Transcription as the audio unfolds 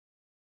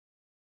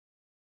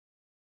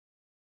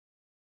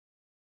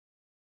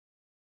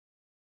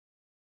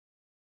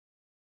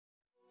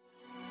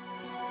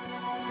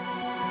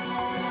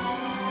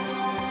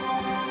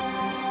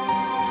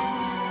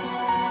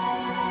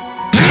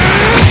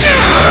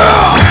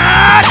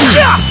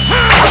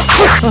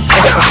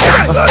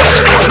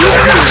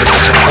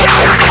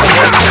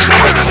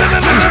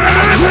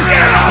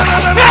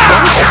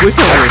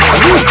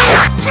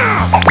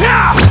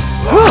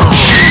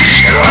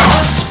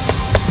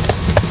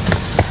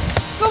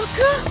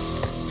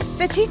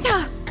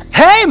Vegeta!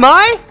 Hey,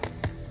 Mai!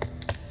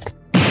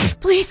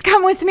 Please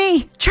come with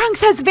me! Trunks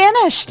has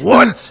vanished!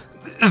 What?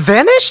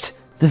 Vanished?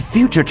 The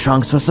future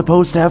Trunks was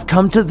supposed to have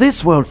come to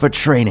this world for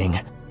training.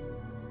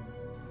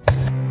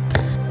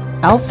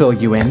 I'll fill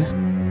you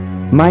in.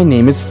 My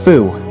name is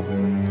Fu.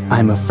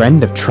 I'm a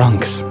friend of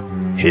Trunks.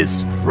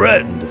 His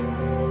friend?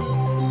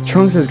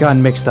 Trunks has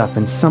gotten mixed up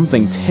in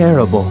something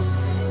terrible.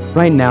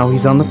 Right now,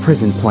 he's on the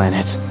prison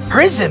planet.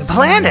 Prison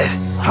planet?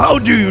 How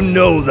do you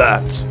know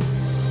that?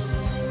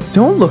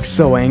 Don't look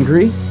so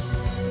angry.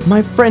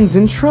 My friend's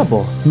in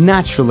trouble.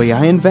 Naturally,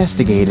 I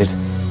investigated.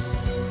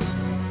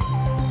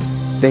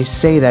 They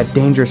say that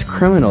dangerous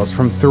criminals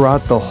from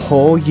throughout the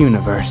whole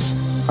universe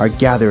are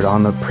gathered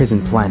on the prison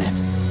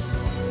planet.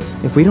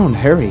 If we don't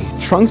hurry,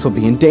 Trunks will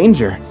be in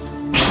danger.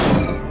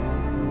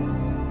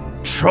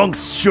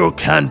 Trunks sure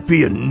can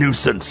be a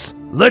nuisance.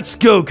 Let's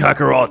go,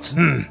 Kakarot.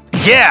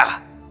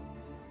 Yeah!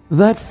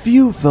 That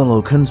Fu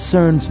fellow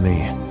concerns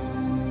me.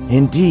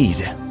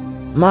 Indeed.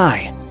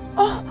 Mai,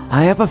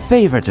 I have a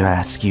favor to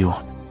ask you.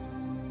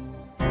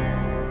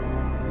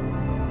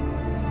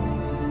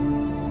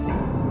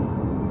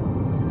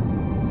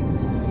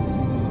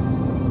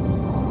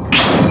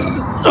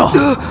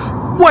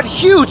 What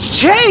huge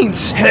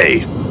chains!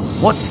 Hey,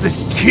 what's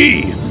this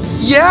key?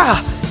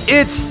 Yeah,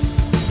 it's...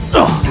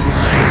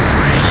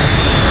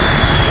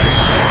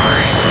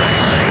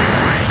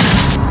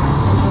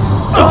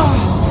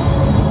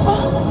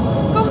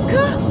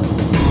 Goku?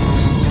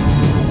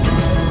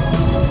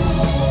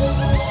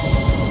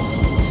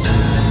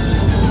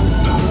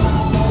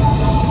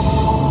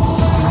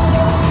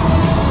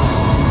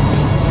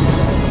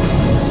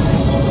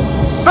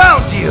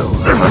 Found you!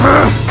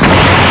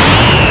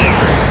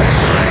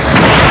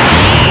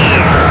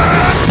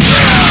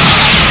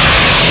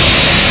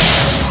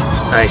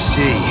 I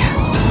see.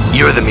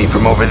 You're the me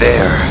from over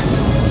there.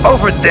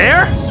 Over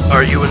there?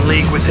 Are you in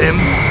league with him?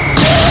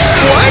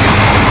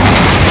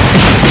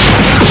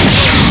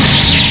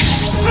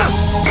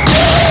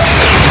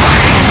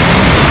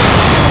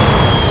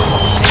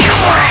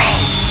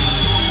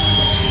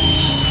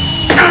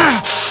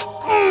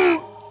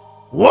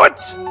 What?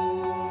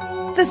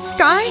 The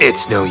sky?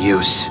 It's no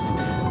use.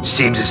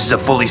 Seems this is a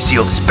fully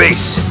sealed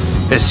space.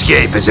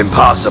 Escape is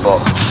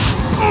impossible.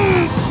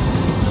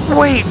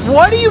 Wait,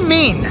 what do you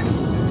mean?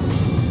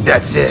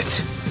 That's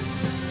it.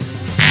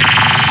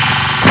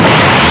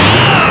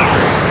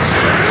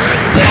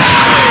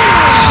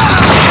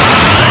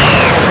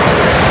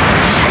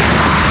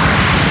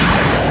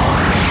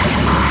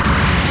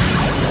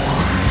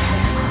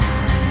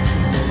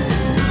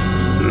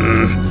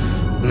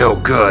 No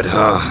good,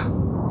 huh?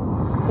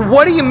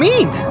 What do you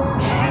mean?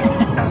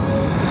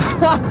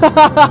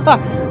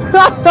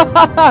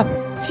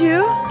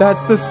 Phew?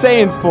 That's the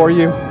Saiyans for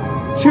you.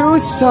 2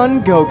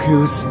 Son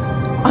Gokus.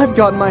 I've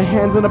got my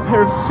hands on a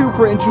pair of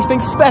super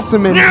interesting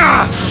specimens.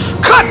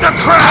 Cut the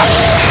crap!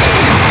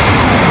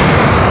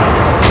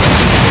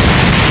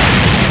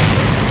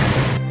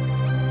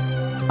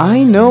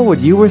 I know what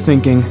you were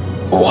thinking.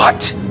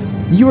 What?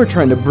 You were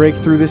trying to break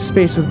through this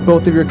space with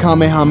both of your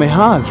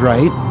Kamehamehas,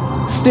 right?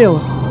 Still,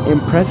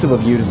 impressive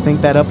of you to think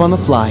that up on the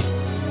fly.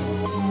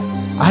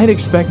 I'd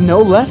expect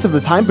no less of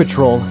the Time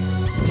Patrol.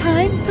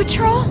 Time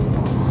Patrol?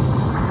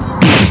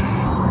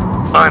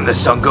 I'm the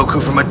Son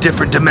Goku from a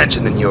different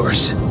dimension than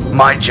yours.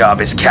 My job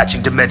is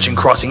catching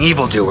dimension-crossing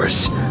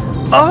evildoers.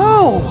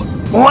 Oh!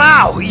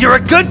 Wow, you're a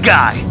good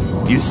guy!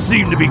 You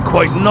seem to be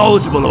quite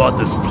knowledgeable about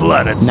this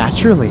planet.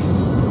 Naturally.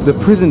 The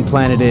prison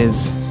planet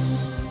is...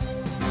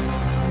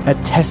 a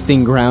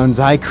testing grounds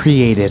I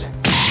created.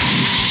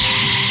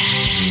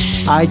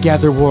 I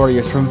gather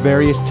warriors from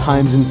various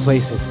times and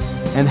places,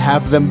 and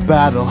have them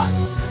battle.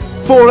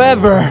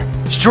 Forever!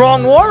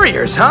 Strong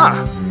warriors,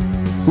 huh?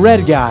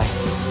 Red guy.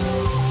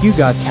 You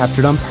got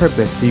captured on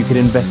purpose so you could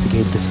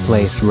investigate this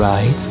place,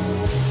 right?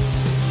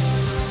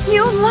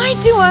 You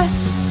lied to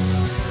us!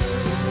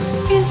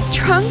 Is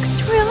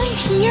Trunks really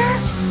here?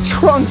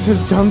 Trunks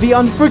has done the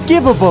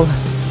unforgivable!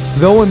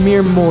 Though a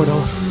mere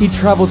mortal, he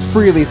travels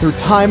freely through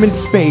time and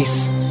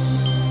space.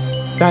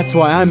 That's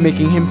why I'm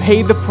making him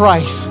pay the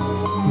price.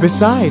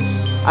 Besides,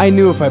 I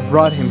knew if I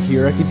brought him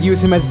here, I could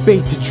use him as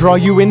bait to draw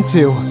you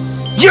into.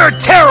 You're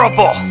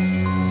terrible!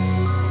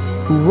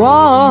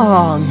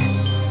 Wrong!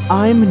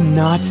 I'm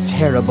not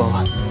terrible.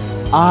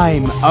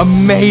 I'm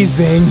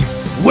amazing!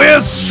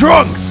 Where's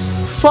Trunks?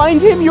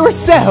 Find him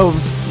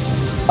yourselves!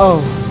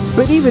 Oh,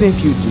 but even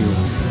if you do,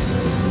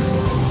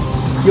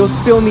 you'll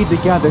still need to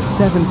gather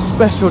 7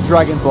 special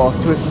Dragon Balls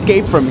to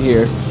escape from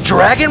here.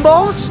 Dragon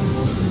Balls?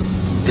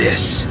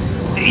 This.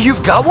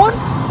 You've got one?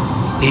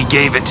 He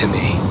gave it to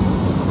me.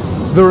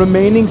 The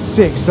remaining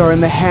 6 are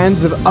in the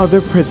hands of other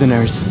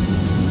prisoners.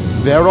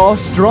 They're all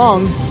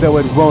strong, so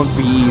it won't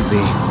be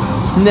easy.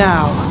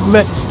 Now,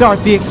 let's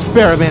start the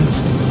experiment.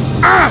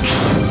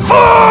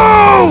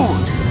 Foo!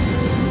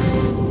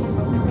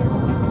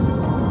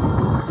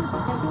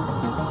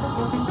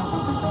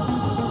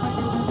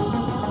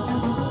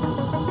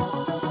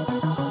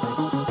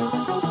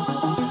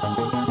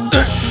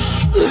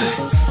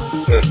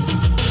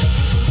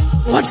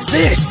 What's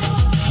this?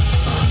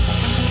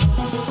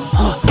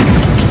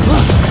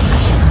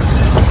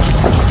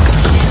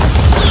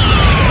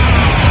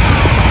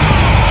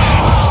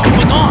 What's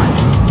going on?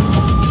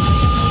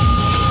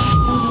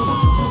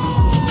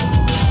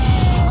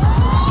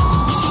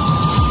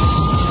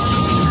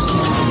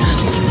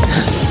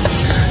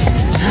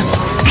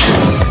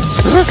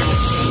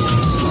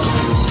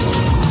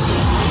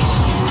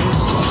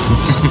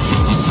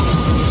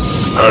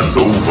 Hand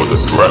over the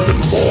Dragon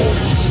Ball.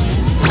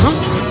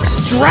 Huh?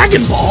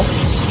 Dragon Ball?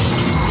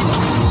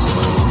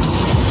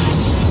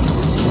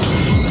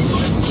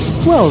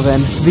 Well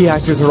then, the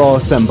actors are all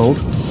assembled.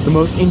 The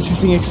most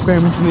interesting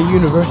experiment in the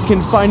universe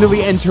can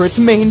finally enter its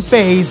main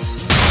phase.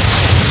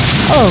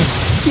 Oh,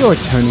 your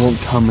turn won't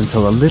come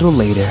until a little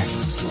later.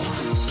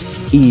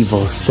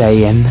 Evil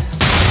Saiyan.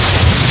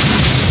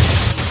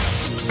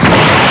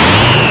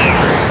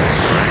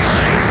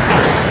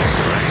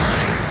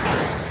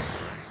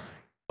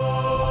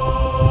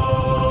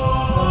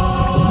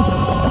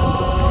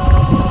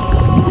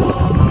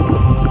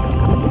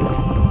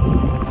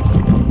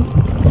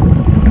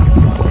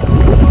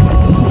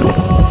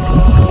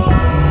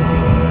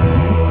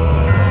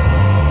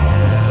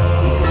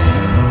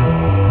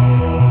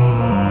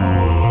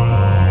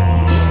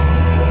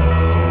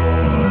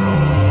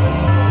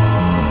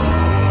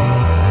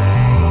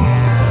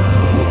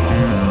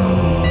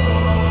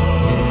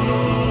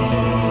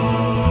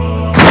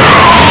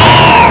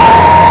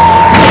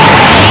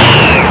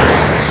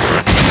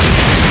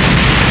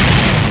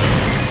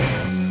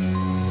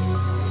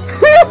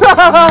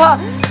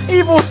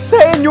 Evil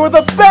Saiyan, you're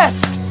the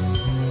best!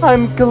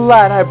 I'm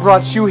glad I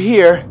brought you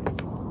here.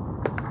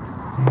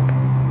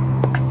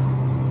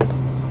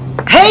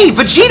 Hey,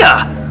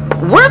 Vegeta!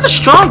 Where are the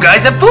strong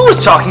guys that Boo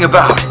was talking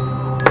about?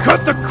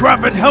 Cut the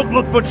crap and help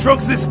look for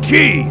Trunks'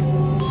 key!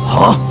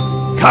 Huh?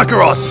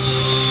 Kakarot!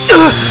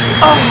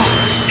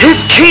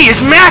 His key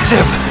is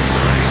massive!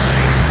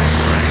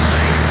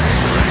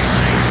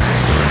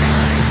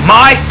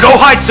 Mai, go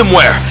hide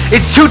somewhere!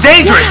 It's too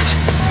dangerous!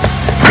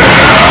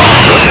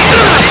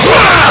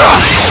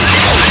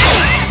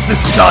 Is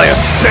this guy a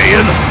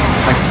Saiyan?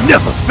 I've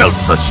never felt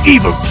such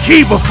evil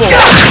ki before!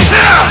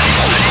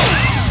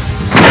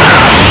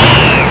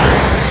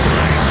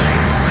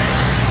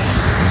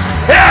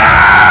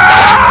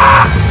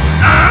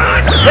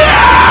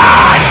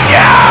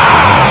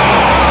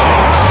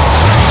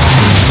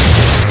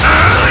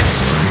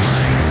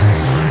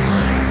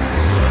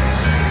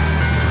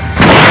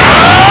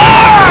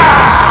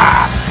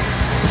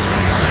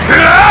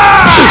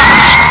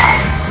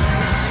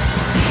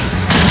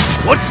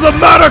 What's the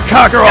matter,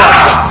 Kakarot?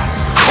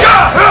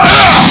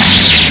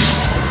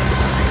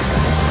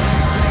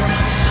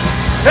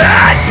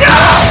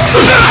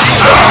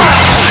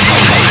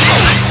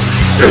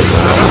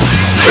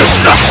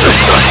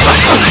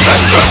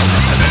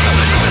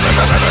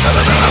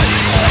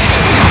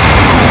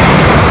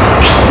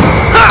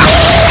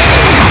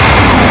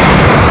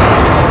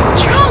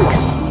 Trunks!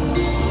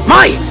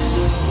 Mai!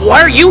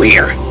 Why are you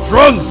here?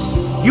 Trunks,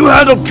 you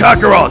handle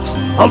Kakarot.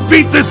 I'll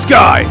beat this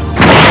guy.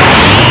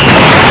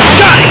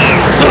 Got it!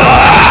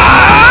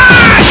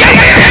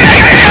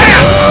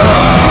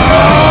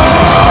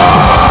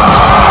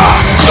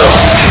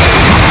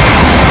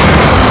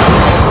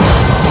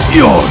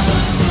 You're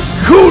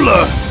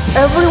cooler.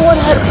 Everyone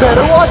had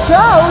better watch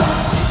out!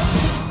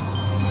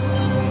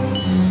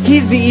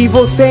 He's the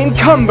evil Saiyan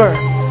Cumber.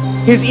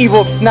 His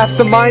evil snaps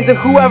the minds of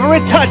whoever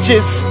it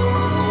touches.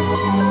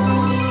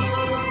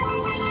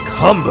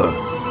 Cumber,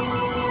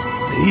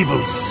 the evil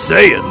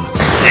Saiyan.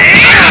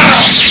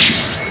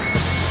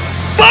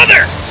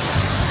 Father!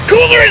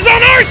 Cooler is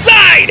on our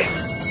side!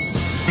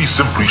 We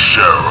simply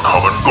share a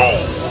common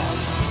goal.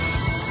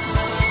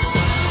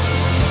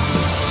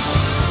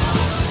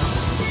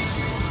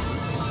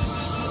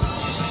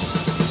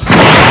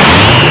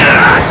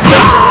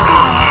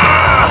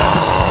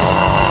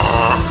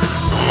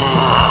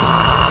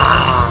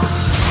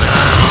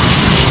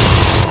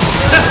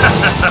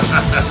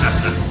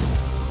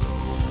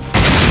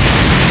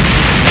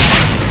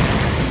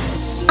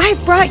 I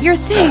brought your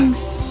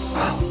things.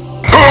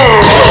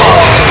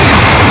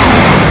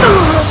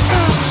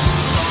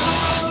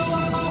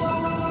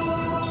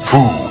 Fu,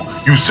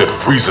 you said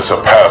Frieza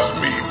surpassed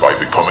me by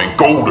becoming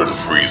Golden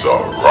Frieza,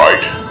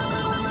 right?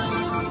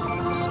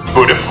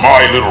 But if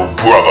my little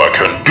brother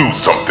can do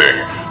something,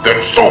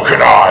 then so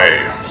can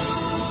I!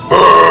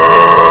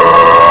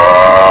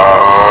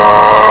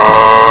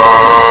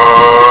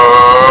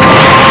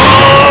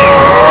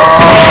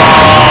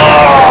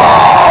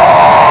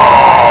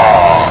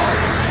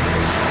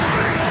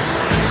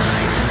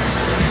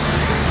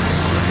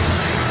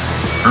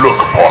 Look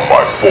upon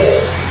my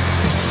form.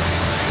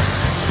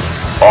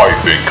 I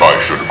think I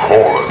should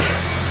call it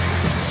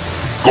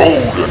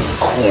Golden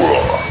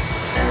Cooler.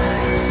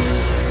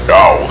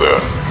 Now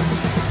then,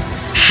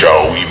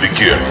 shall we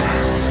begin?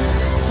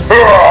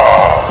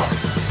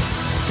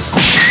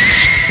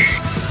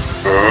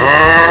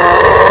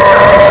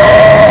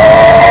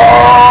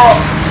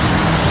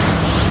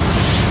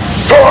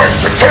 Time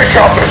to take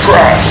out the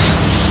trash!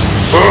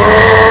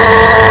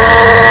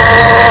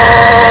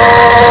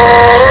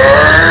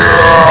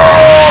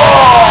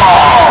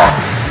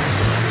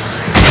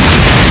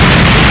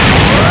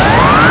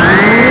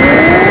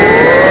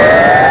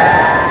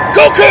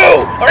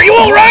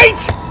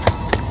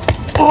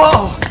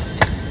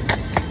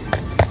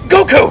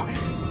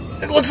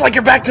 looks like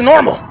you're back to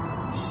normal.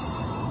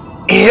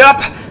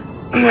 Yup.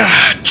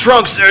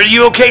 Trunks, are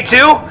you okay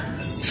too?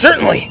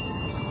 Certainly.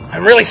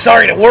 I'm really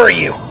sorry to worry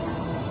you.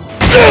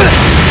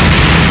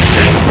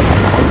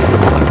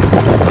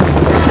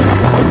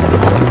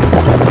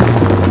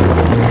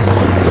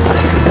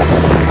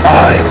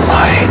 I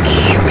like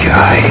you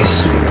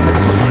guys.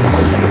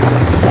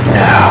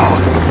 Now.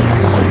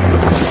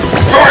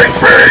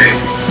 Fight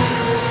me!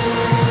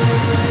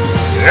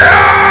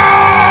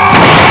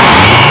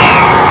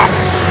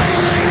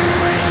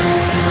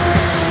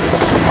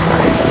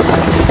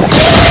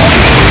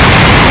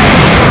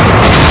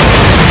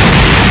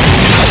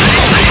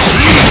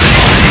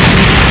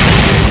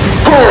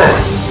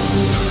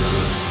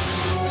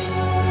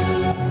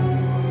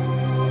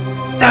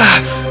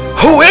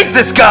 Who is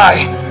this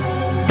guy?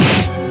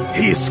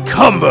 He's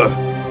Cumber,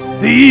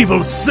 the evil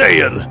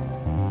Saiyan.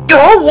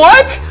 Oh,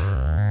 what?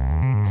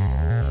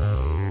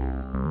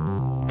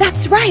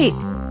 That's right.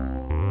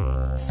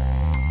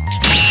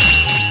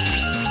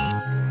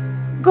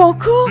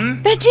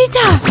 Goku?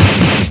 Vegeta!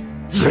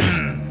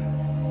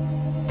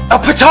 A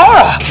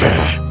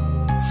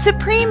Potara!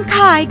 Supreme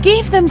Kai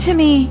gave them to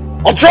me.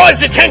 I'll draw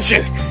his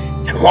attention,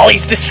 and while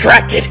he's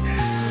distracted...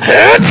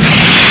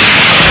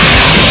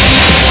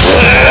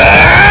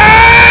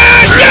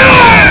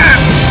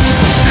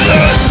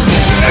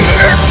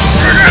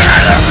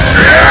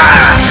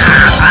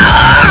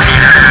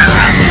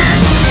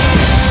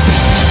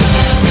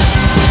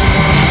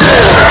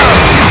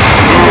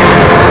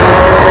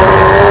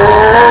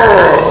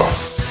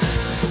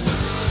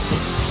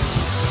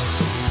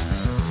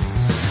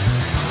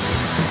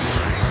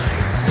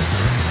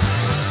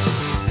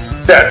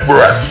 That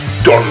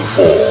rat's done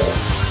for.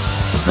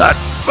 That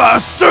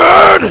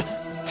bastard!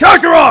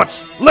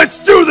 Kakarot! Let's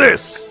do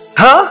this!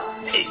 Huh?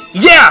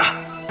 Yeah!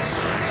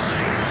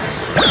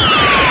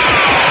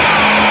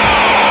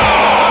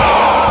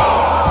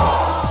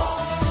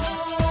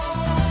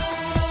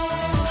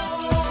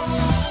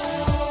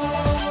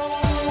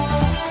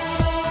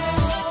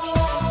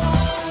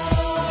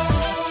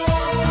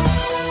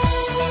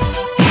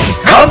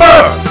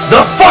 Cumber!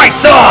 The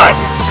fight's on!